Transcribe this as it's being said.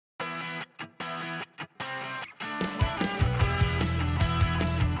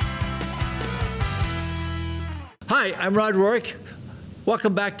Hi, I'm Rod Rourke.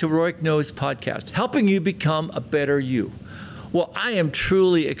 Welcome back to Rourke Knows Podcast, helping you become a better you. Well, I am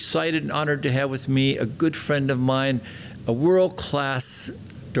truly excited and honored to have with me a good friend of mine, a world-class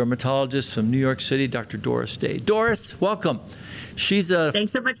dermatologist from New York City, Dr. Doris Day. Doris, welcome. Thanks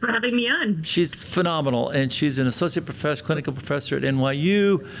so much for having me on. She's phenomenal, and she's an associate professor, clinical professor at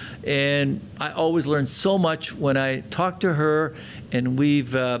NYU, and I always learn so much when I talk to her, and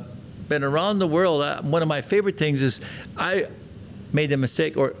we've been around the world. One of my favorite things is I made the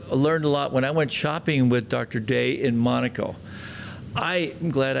mistake or learned a lot when I went shopping with Dr. Day in Monaco. I'm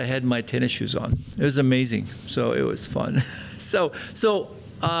glad I had my tennis shoes on. It was amazing. So it was fun. So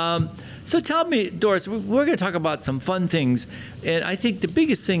tell me, Doris, we're going to talk about some fun things. And I think the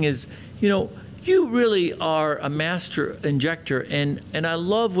biggest thing is, you really are a master injector. And I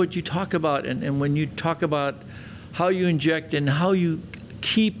love what you talk about. And when you talk about how you inject and how you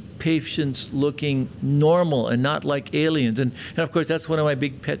keep patients looking normal and not like aliens. And of course, that's one of my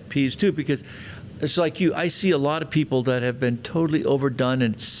big pet peeves too, because it's like you, I see a lot of people that have been totally overdone,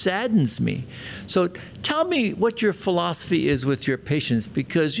 and it saddens me. So tell me what your philosophy is with your patients,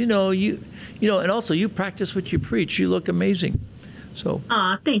 because and also you practice what you preach. You look amazing. So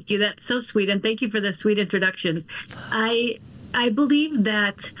thank you. That's so sweet, and thank you for the sweet introduction. I believe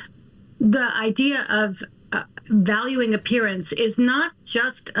that the idea of valuing appearance is not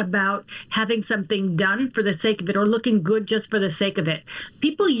just about having something done for the sake of it or looking good just for the sake of it.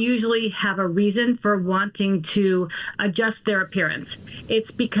 People usually have a reason for wanting to adjust their appearance.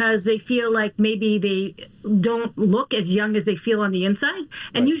 It's because they feel like maybe they don't look as young as they feel on the inside.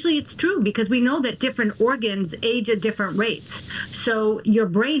 And usually it's true, because we know that different organs age at different rates. So your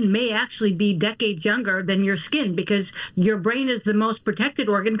brain may actually be decades younger than your skin, because your brain is the most protected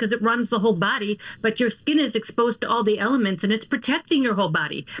organ because it runs the whole body, but your skin is exposed to all the elements and it's protecting your whole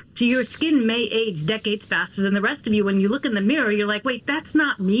body. So your skin may age decades faster than the rest of you. When you look in the mirror, you're like, wait, that's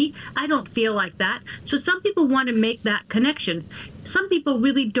not me. I don't feel like that. So some people want to make that connection. Some people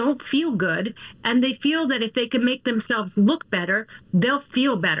really don't feel good, and they feel that if they can make themselves look better, they'll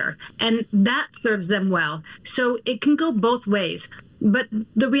feel better, and that serves them well. So it can go both ways. But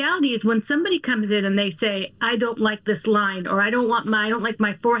the reality is, when somebody comes in and they say, I don't like this line, or I don't like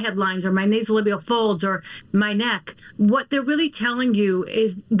my forehead lines or my nasolabial folds or my neck, what they're really telling you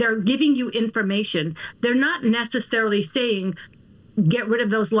is they're giving you information. They're not necessarily saying, get rid of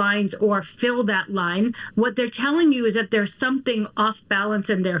those lines or fill that line. What they're telling you is that there's something off balance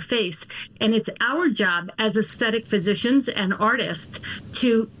in their face. And it's our job as aesthetic physicians and artists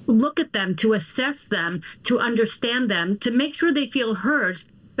to look at them, to assess them, to understand them, to make sure they feel heard,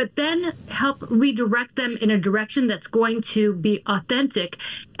 but then help redirect them in a direction that's going to be authentic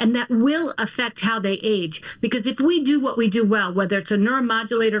and that will affect how they age. Because if we do what we do well, whether it's a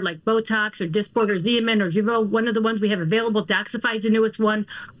neuromodulator like Botox or Dysport or Xeomin or Jeuveau, one of the ones we have available, Daxxify is the newest one,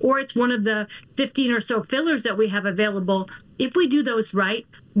 or it's one of the 15 or so fillers that we have available, if we do those right,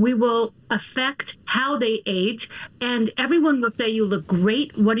 we will affect how they age. And everyone will say, you look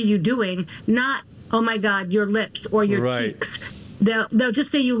great, what are you doing? Not, oh my God, your lips or your cheeks. They'll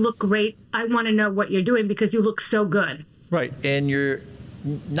just say, you look great. I want to know what you're doing because you look so good. Right. And you're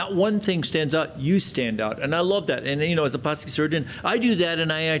not one thing stands out, you stand out. And I love that. And, as a plastic surgeon, I do that.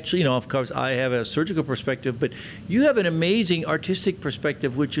 And I actually, of course, I have a surgical perspective, but you have an amazing artistic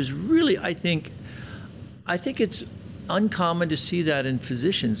perspective, which is really, I think it's uncommon to see that in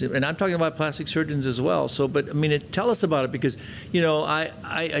physicians. And I'm talking about plastic surgeons as well. So, but tell us about it, because,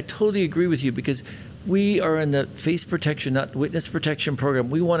 I totally agree with you, because we are in the face protection, not witness protection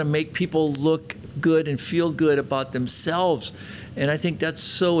program. We want to make people look good and feel good about themselves. And I think that's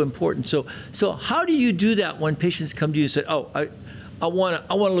so important. So how do you do that when patients come to you and say, oh, I want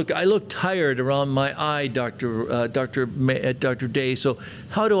to look, I look tired around my eye, Dr. Day. So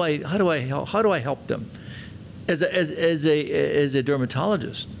how do I help them as a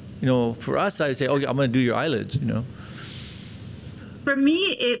dermatologist? For us, I say, okay, I'm going to do your eyelids, For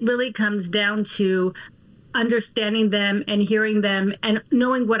me, it really comes down to understanding them and hearing them and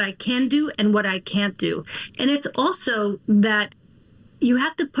knowing what I can do and what I can't do. And it's also that you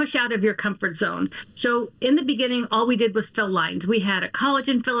have to push out of your comfort zone. So in the beginning, all we did was fill lines. We had a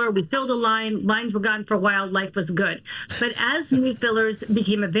collagen filler, we filled a line, lines were gone for a while, life was good. But as new fillers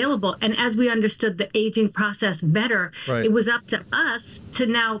became available and as we understood the aging process better, It was up to us to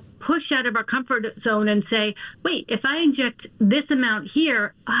now push out of our comfort zone and say, wait, if I inject this amount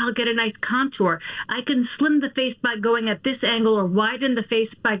here, I'll get a nice contour. I can slim the face by going at this angle or widen the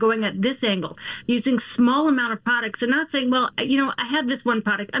face by going at this angle, using small amount of products and not saying, well, I have this one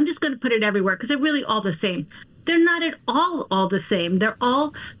product, I'm just going to put it everywhere because they're really all the same. they're not at all the same.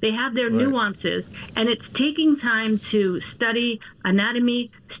 They have their nuances, and it's taking time to study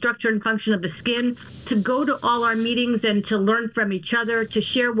anatomy, structure and function of the skin, to go to all our meetings and to learn from each other, to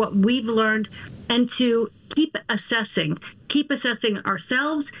share what we've learned, and to keep assessing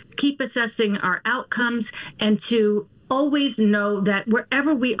ourselves, keep assessing our outcomes, and to always know that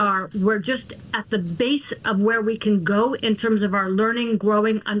wherever we are, we're just at the base of where we can go in terms of our learning,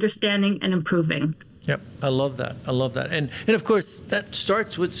 growing, understanding, and improving. Yep, I love that. And of course that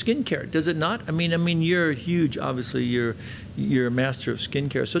starts with skincare, does it not? I mean, you're huge. Obviously, you're a master of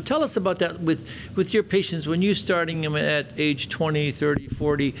skincare. So tell us about that with your patients when you're starting them at age 20, 30,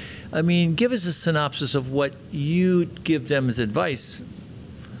 40. I mean, give us a synopsis of what you give them as advice.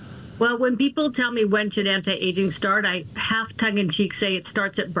 Well, when people tell me when should anti-aging start, I half tongue-in-cheek say it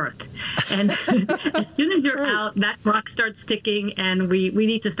starts at birth. And as soon as you're out, that clock starts ticking, and we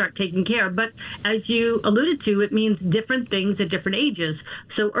need to start taking care. But as you alluded to, it means different things at different ages.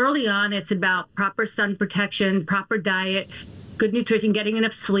 So early on, it's about proper sun protection, proper diet, good nutrition, getting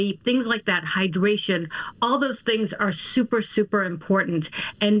enough sleep, things like that, hydration. All those things are super, super important.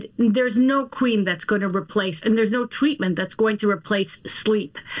 And there's no cream that's going to replace, and there's no treatment that's going to replace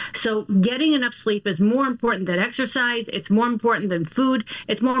sleep. So getting enough sleep is more important than exercise. It's more important than food.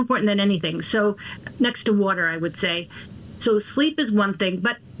 It's more important than anything. So next to water, I would say. So sleep is one thing.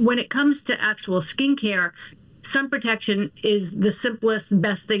 But when it comes to actual skincare, sun protection is the simplest,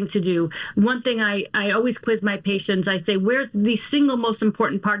 best thing to do. One thing I always quiz my patients, I say, where's the single most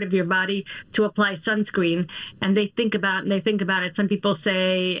important part of your body to apply sunscreen? And they think about it. Some people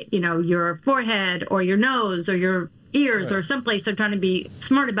say, your forehead or your nose or your ears or someplace. They're trying to be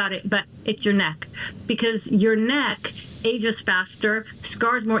smart about it, but it's your neck, because your neck ages faster,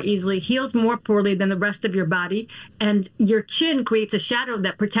 scars more easily, heals more poorly than the rest of your body, and your chin creates a shadow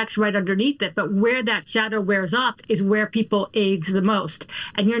that protects right underneath it. But where that shadow wears off is where people age the most,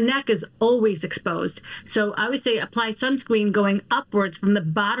 and your neck is always exposed. So I would say apply sunscreen going upwards from the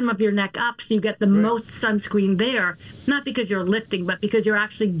bottom of your neck up, so you get the most sunscreen there, not because you're lifting, but because you're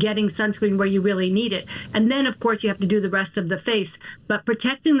actually getting sunscreen where you really need it. And then, of course, you have to do the rest of the face. But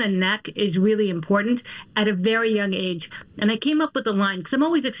protecting the neck is really important at a very young age. And I came up with a line, because I'm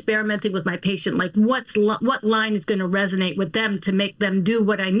always experimenting with my patient, like what line is going to resonate with them to make them do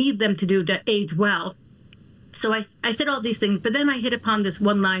what I need them to do to age well. So I said all these things, but then I hit upon this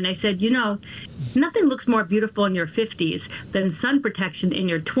one line. I said, nothing looks more beautiful in your 50s than sun protection in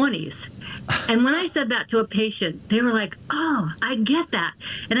your 20s. And when I said that to a patient, they were like, oh, I get that.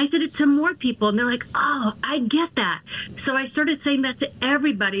 And I said it to more people, and they're like, oh, I get that. So I started saying that to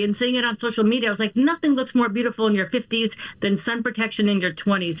everybody and saying it on social media. I was like, nothing looks more beautiful in your 50s than sun protection in your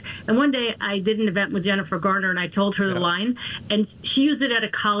 20s. And one day I did an event with Jennifer Garner, and I told her the line, and she used it at a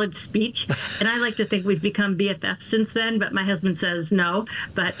college speech. And I like to think we've become BFF since then, but my husband says no,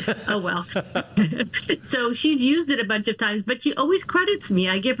 but oh well. So she's used it a bunch of times, but she always credits me.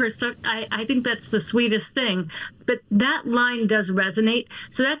 I give her I think that's the sweetest thing. But that line does resonate.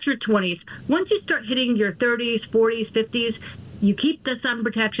 So that's your 20s. Once you start hitting your 30s, 40s, 50s, you keep the sun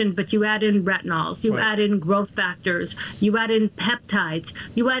protection, but you add in retinols, you add in growth factors, you add in peptides,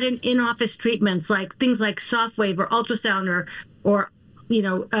 you add in in-office treatments like things like soft wave or ultrasound or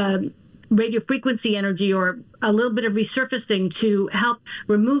radio frequency energy, or a little bit of resurfacing to help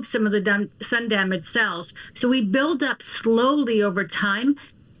remove some of the sun damaged cells. So we build up slowly over time.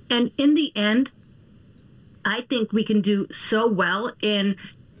 And in the end, I think we can do so well in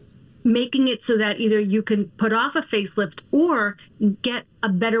making it so that either you can put off a facelift or get a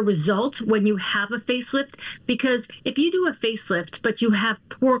better result when you have a facelift. Because if you do a facelift, but you have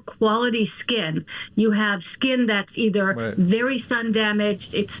poor quality skin, you have skin that's either very sun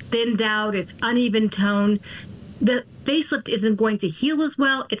damaged, it's thinned out, it's uneven tone, the facelift isn't going to heal as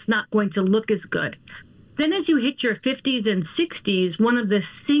well, it's not going to look as good. Then as you hit your 50s and 60s, one of the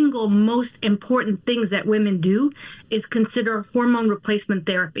single most important things that women do is consider hormone replacement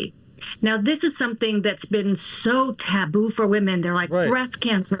therapy. Now, this is something that's been so taboo for women. They're like, breast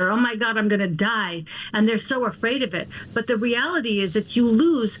cancer, oh my God, I'm going to die. And they're so afraid of it. But the reality is that you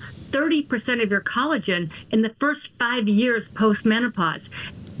lose 30% of your collagen in the first 5 years post-menopause.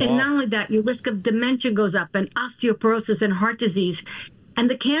 And not only that, your risk of dementia goes up, and osteoporosis and heart disease. And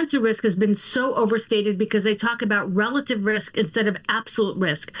the cancer risk has been so overstated because they talk about relative risk instead of absolute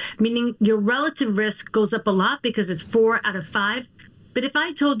risk, meaning your relative risk goes up a lot because it's 4 out of 5. But if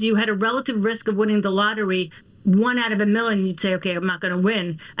I told you had a relative risk of winning the lottery, 1 out of a million, you'd say, okay, I'm not going to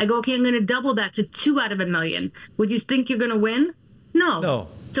win. I go, okay, I'm going to double that to 2 out of a million. Would you think you're going to win? No.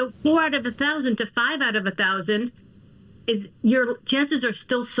 So 4 out of 1,000 to 5 out of 1,000, is your chances are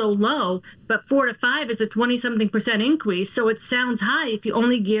still so low, but 4 to 5 is a 20-something% increase. So it sounds high if you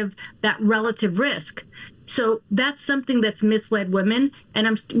only give that relative risk. So that's something that's misled women,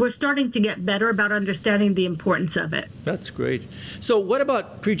 and we're starting to get better about understanding the importance of it. That's great. So what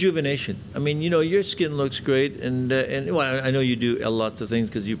about prejuvenation? I mean, your skin looks great, and well, I know you do lots of things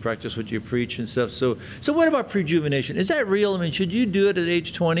because you practice what you preach and stuff. So what about prejuvenation? Is that real? I mean, should you do it at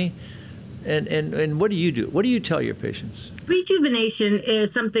age 20? And what do you do? What do you tell your patients? Rejuvenation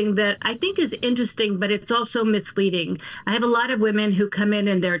is something that I think is interesting, but it's also misleading. I have a lot of women who come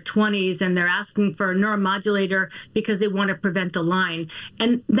in their 20s and they're asking for a neuromodulator because they want to prevent a line.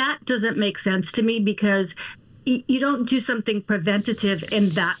 And that doesn't make sense to me because you don't do something preventative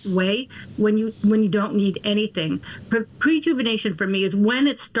in that way when you don't need anything. Prejuvenation for me is when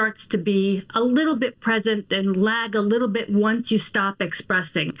it starts to be a little bit present and lag a little bit once you stop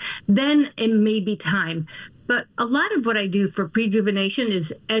expressing. Then it may be time. But a lot of what I do for prejuvenation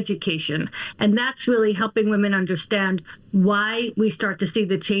is education. And that's really helping women understand why we start to see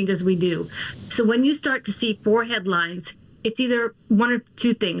the changes we do. So when you start to see forehead lines, it's either one of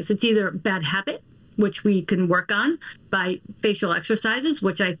two things. It's either bad habit, which we can work on by facial exercises,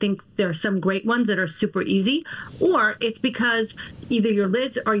 which I think there are some great ones that are super easy, or it's because either your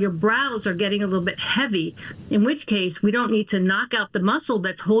lids or your brows are getting a little bit heavy, in which case we don't need to knock out the muscle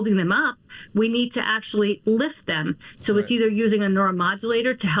that's holding them up. We need to actually lift them. So It's either using a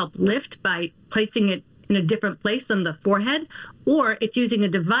neuromodulator to help lift by placing it in a different place on the forehead, or it's using a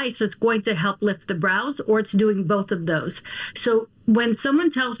device that's going to help lift the brows, or it's doing both of those. So when someone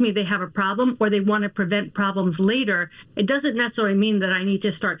tells me they have a problem or they want to prevent problems later, it doesn't necessarily mean that I need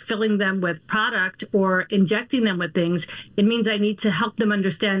to start filling them with product or injecting them with things. It means I need to help them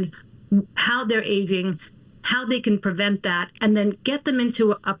understand how they're aging, how they can prevent that, and then get them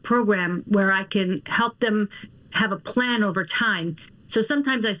into a program where I can help them have a plan over time. So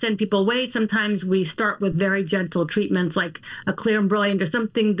sometimes I send people away. Sometimes we start with very gentle treatments like a clear and brilliant or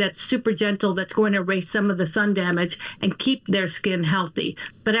something that's super gentle that's going to erase some of the sun damage and keep their skin healthy.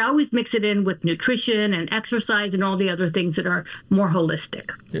 But I always mix it in with nutrition and exercise and all the other things that are more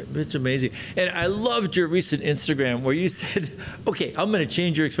holistic. Yeah, it's amazing. And I loved your recent Instagram where you said, okay, I'm going to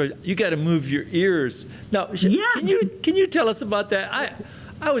change your expression. You got to move your ears. Now, can you tell us about that?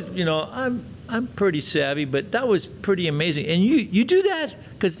 I was, I'm pretty savvy, but that was pretty amazing. And you do that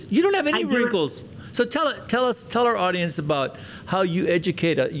because you don't have any wrinkles. So tell our audience about how you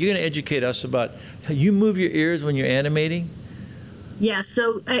educate us. You're going to educate us about how you move your ears when you're animating. Yeah,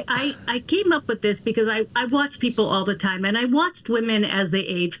 so I came up with this because I watch people all the time, and I watched women as they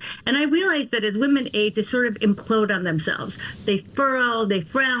age, and I realized that as women age, they sort of implode on themselves. They furrow, they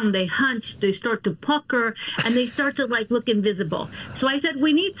frown, they hunch, they start to pucker, and they start to look invisible. So I said,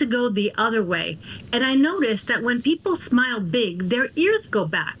 we need to go the other way. And I noticed that when people smile big, their ears go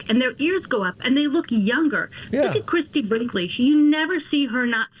back, and their ears go up, and they look younger. Yeah. Look at Christy Brinkley. You never see her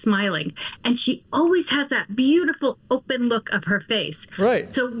not smiling, and she always has that beautiful open look of her face.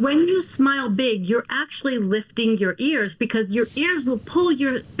 Right. So when you smile big, you're actually lifting your ears because your ears will pull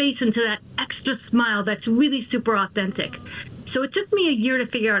your face into that extra smile that's really super authentic. So it took me a year to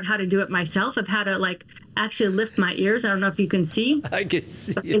figure out how to do it myself, of how to actually lift my ears. I don't know if you can see. I can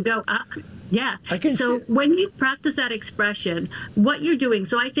see it. They go up. Yeah. So when you practice that expression, what you're doing,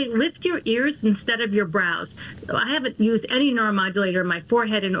 so I say lift your ears instead of your brows. I haven't used any neuromodulator in my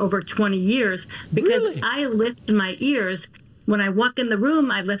forehead in over 20 years because Really? I lift my ears. When I walk in the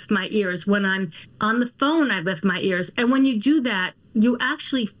room, I lift my ears. When I'm on the phone, I lift my ears. And when you do that, you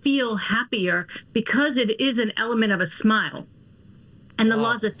actually feel happier because it is an element of a smile. And the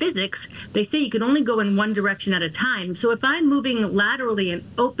laws of physics, they say you can only go in one direction at a time. So if I'm moving laterally and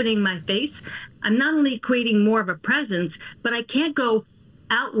opening my face, I'm not only creating more of a presence, but I can't go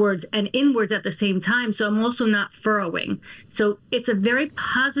outwards and inwards at the same time. So I'm also not furrowing. So it's a very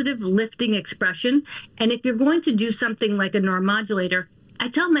positive lifting expression. And if you're going to do something like a neuromodulator, I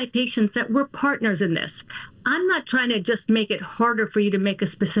tell my patients that we're partners in this. I'm not trying to just make it harder for you to make a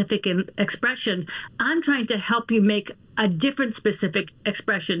specific expression. I'm trying to help you make a different specific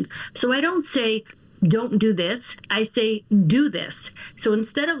expression. So I don't say, don't do this. I say, do this. So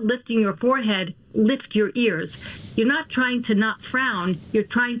instead of lifting your forehead, lift your ears. You're not trying to not frown. You're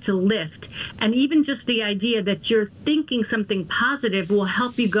trying to lift. And even just the idea that you're thinking something positive will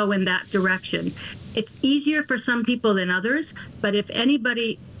help you go in that direction. It's easier for some people than others, but if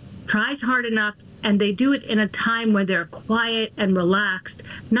anybody tries hard enough and they do it in a time when they're quiet and relaxed,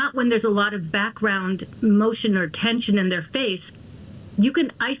 not when there's a lot of background motion or tension in their face, you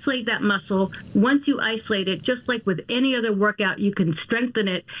can isolate that muscle. Once you isolate it, just like with any other workout, you can strengthen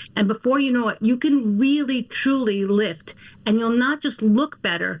it. And before you know it, you can really, truly lift. And you'll not just look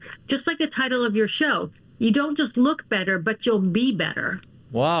better, just like the title of your show. You don't just look better, but you'll be better.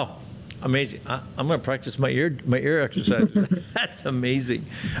 Wow. Amazing. I'm going to practice my ear exercise. That's amazing.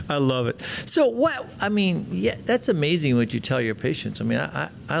 I love it. So that's amazing what you tell your patients. I mean,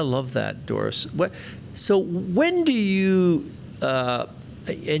 I love that, Doris. So when do you,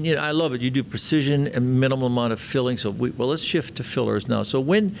 and I love it. You do precision and minimal amount of filling. So let's shift to fillers now. So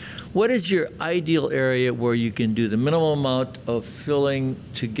what is your ideal area where you can do the minimal amount of filling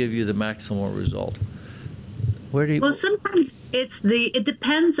to give you the maximal result? Well, sometimes it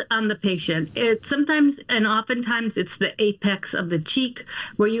depends on the patient. Sometimes and oftentimes it's the apex of the cheek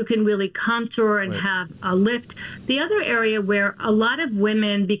where you can really contour and have a lift. The other area where a lot of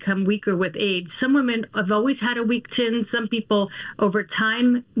women become weaker with age, some women have always had a weak chin. Some people over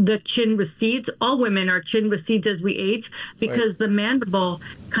time, the chin recedes. All women, our chin recedes as we age because the mandible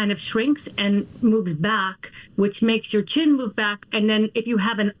kind of shrinks and moves back, which makes your chin move back. And then if you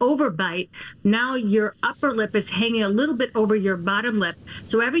have an overbite, now your upper lip is hanging a little bit over your bottom lip.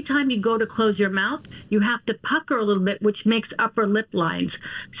 So every time you go to close your mouth, you have to pucker a little bit, which makes upper lip lines.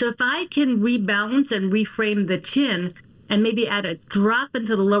 So if I can rebalance and reframe the chin and maybe add a drop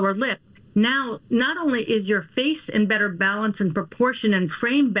into the lower lip, now not only is your face in better balance and proportion and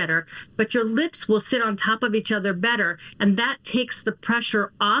frame better, but your lips will sit on top of each other better. And that takes the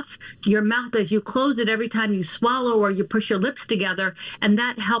pressure off your mouth as you close it every time you swallow or you push your lips together. And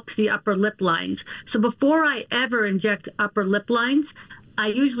that helps the upper lip lines. So before I ever inject upper lip lines, I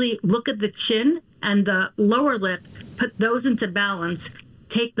usually look at the chin and the lower lip, put those into balance,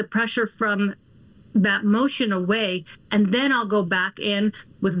 take the pressure from that motion away, and then I'll go back in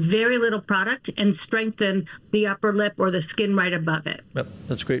with very little product and strengthen the upper lip or the skin right above it. Yep,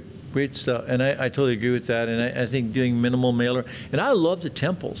 that's great. Great stuff. And I totally agree with that. And I think doing minimal malar. And I love the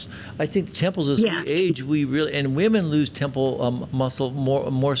temples. I think the temples as we age, and women lose temple muscle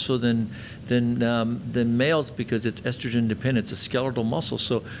more so than males because it's estrogen dependent. It's a skeletal muscle.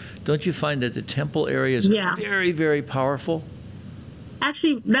 So don't you find that the temple area is very, very powerful?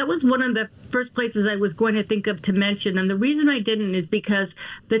 Actually, that was one of the first places I was going to think of to mention. And the reason I didn't is because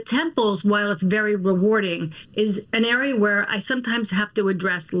the temples, while it's very rewarding, is an area where I sometimes have to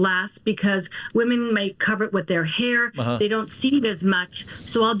address last because women may cover it with their hair. They don't see it as much.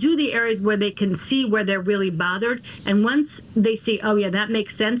 So I'll do the areas where they can see where they're really bothered. And once they see, oh, yeah, that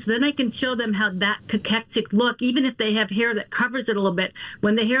makes sense, then I can show them how that cachectic look, even if they have hair that covers it a little bit,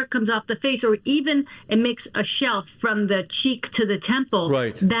 when the hair comes off the face, or even it makes a shelf from the cheek to the temple,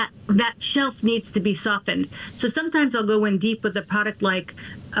 that shelf needs to be softened. So sometimes I'll go in deep with a product like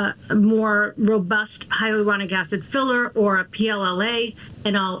a more robust hyaluronic acid filler or a PLLA,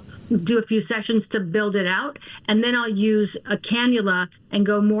 and I'll do a few sessions to build it out. And then I'll use a cannula and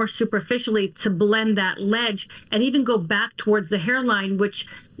go more superficially to blend that ledge and even go back towards the hairline, which,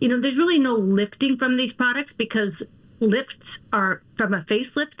 there's really no lifting from these products because lifts are from a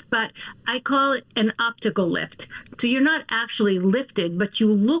facelift, but I call it an optical lift. So you're not actually lifted, but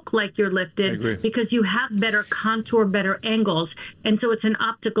you look like you're lifted because you have better contour, better angles. And so it's an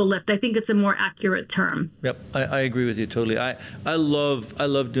optical lift. I think it's a more accurate term. Yep, I agree with you totally. I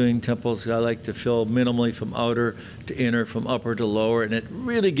love doing temples. I like to fill minimally from outer to inner, from upper to lower, and it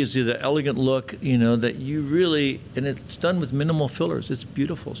really gives you the elegant look, that you really, and it's done with minimal fillers. It's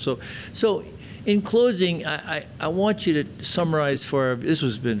beautiful. So in closing, I want you to summarize this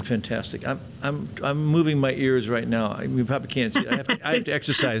has been fantastic. I'm moving my ears right now. You probably can't see. I have to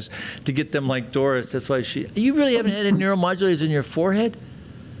exercise to get them like Doris. That's why you really haven't had any neuromodulators in your forehead?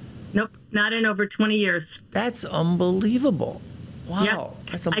 Nope, not in over 20 years. That's unbelievable. Wow. Yeah.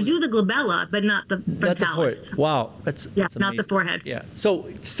 That's I do the glabella, but not the frontalis. Not the forehead. Wow. That's not the forehead. Yeah. So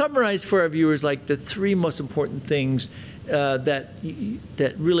summarize for our viewers like the three most important things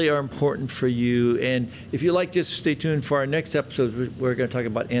that really are important for you. And if you like, just stay tuned for our next episode. We're going to talk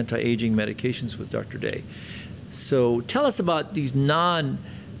about anti-aging medications with Dr. Day. So tell us about these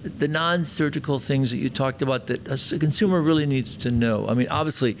the non-surgical things that you talked about that a consumer really needs to know. I mean,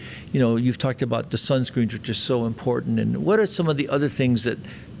 obviously, you've talked about the sunscreens, which are so important. And what are some of the other things that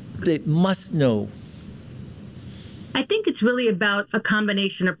they must know? I think it's really about a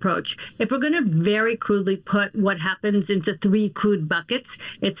combination approach. If we're going to very crudely put what happens into three crude buckets,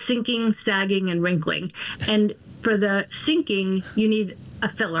 it's sinking, sagging, and wrinkling. And for the sinking, you need a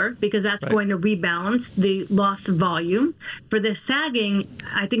filler because that's Right. going to rebalance the lost volume. For the sagging,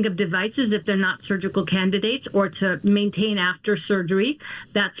 I think of devices if they're not surgical candidates or to maintain after surgery.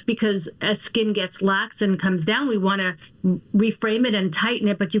 That's because as skin gets lax and comes down, we want to reframe it and tighten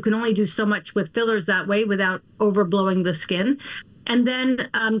it, but you can only do so much with fillers that way without overblowing the skin. And then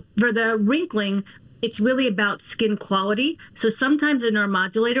for the wrinkling, it's really about skin quality. So sometimes a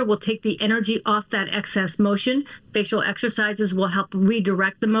neuromodulator will take the energy off that excess motion. Facial exercises will help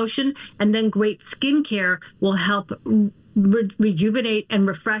redirect the motion. And then great skincare will help rejuvenate and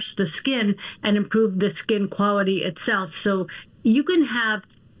refresh the skin and improve the skin quality itself. So you can have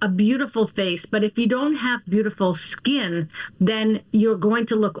a beautiful face, but if you don't have beautiful skin, then you're going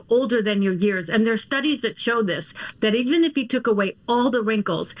to look older than your years. And there are studies that show this, that even if you took away all the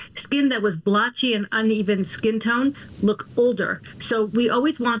wrinkles, skin that was blotchy and uneven skin tone look older. So we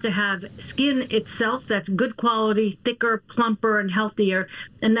always want to have skin itself that's good quality, thicker, plumper, and healthier.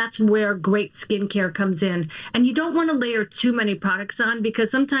 And that's where great skincare comes in. And you don't want to layer too many products on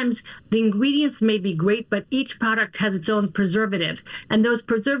because sometimes the ingredients may be great, but each product has its own preservative. And those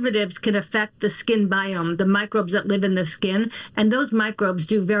preservatives can affect the skin biome, the microbes that live in the skin, and those microbes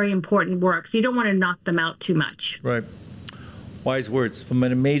do very important work. So you don't want to knock them out too much. Right. Wise words from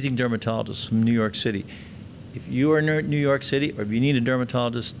an amazing dermatologist from New York City. If you are in New York City or if you need a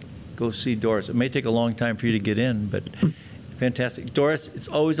dermatologist, go see Doris. It may take a long time for you to get in, but fantastic. Doris, it's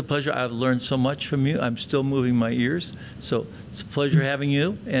always a pleasure. I've learned so much from you. I'm still moving my ears. So it's a pleasure having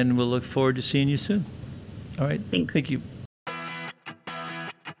you, and we'll look forward to seeing you soon. All right. Thanks. Thank you.